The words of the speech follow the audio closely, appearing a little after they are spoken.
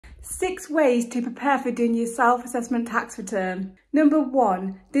6 ways to prepare for doing your self-assessment tax return. Number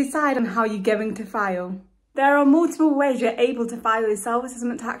 1, decide on how you're going to file. There are multiple ways you're able to file a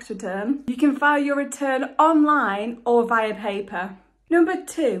self-assessment tax return. You can file your return online or via paper. Number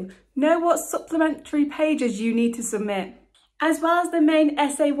 2, know what supplementary pages you need to submit. As well as the main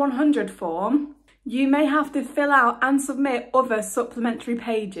SA100 form, you may have to fill out and submit other supplementary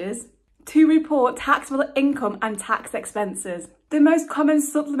pages to report taxable income and tax expenses. The most common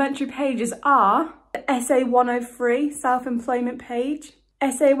supplementary pages are the SA103 self-employment page,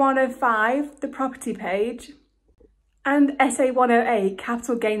 SA105 the property page, and SA108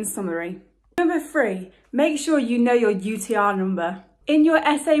 capital gains summary. Number 3, make sure you know your UTR number. In your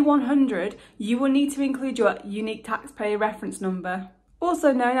SA100, you will need to include your unique taxpayer reference number,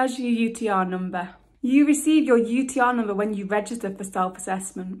 also known as your UTR number. You receive your UTR number when you register for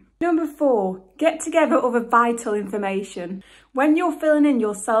self-assessment. Number 4, get together other vital information. When you're filling in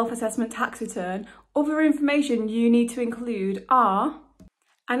your self-assessment tax return, other information you need to include are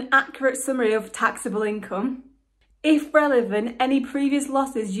an accurate summary of taxable income, if relevant, any previous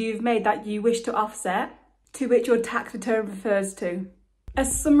losses you've made that you wish to offset, to which your tax return refers to, a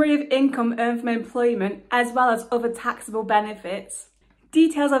summary of income earned from employment as well as other taxable benefits,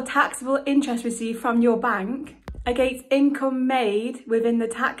 details of taxable interest received from your bank against income made within the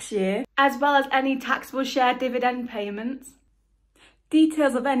tax year, as well as any taxable share dividend payments,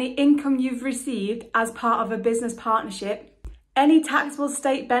 details of any income you've received as part of a business partnership, any taxable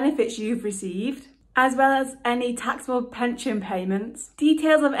state benefits you've received, as well as any taxable pension payments,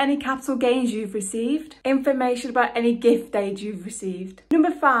 details of any capital gains you've received, information about any gift aid you've received.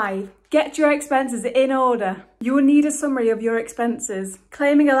 Number 5, get your expenses in order. You will need a summary of your expenses.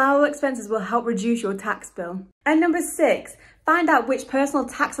 Claiming allowable expenses will help reduce your tax bill. And number 6, find out which personal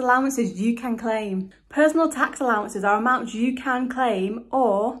tax allowances you can claim. Personal tax allowances are amounts you can claim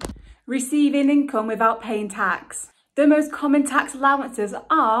or receive in income without paying tax. The most common tax allowances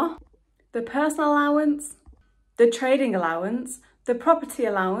are the personal allowance, the trading allowance, the property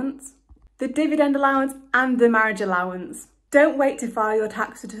allowance, the dividend allowance and the marriage allowance. Don't wait to file your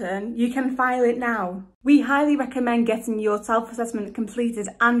tax return, you can file it now. We highly recommend getting your self-assessment completed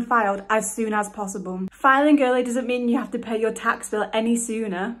and filed as soon as possible. Filing early doesn't mean you have to pay your tax bill any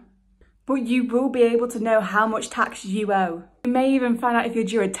sooner, but you will be able to know how much tax you owe. You may even find out if you're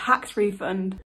due a tax refund.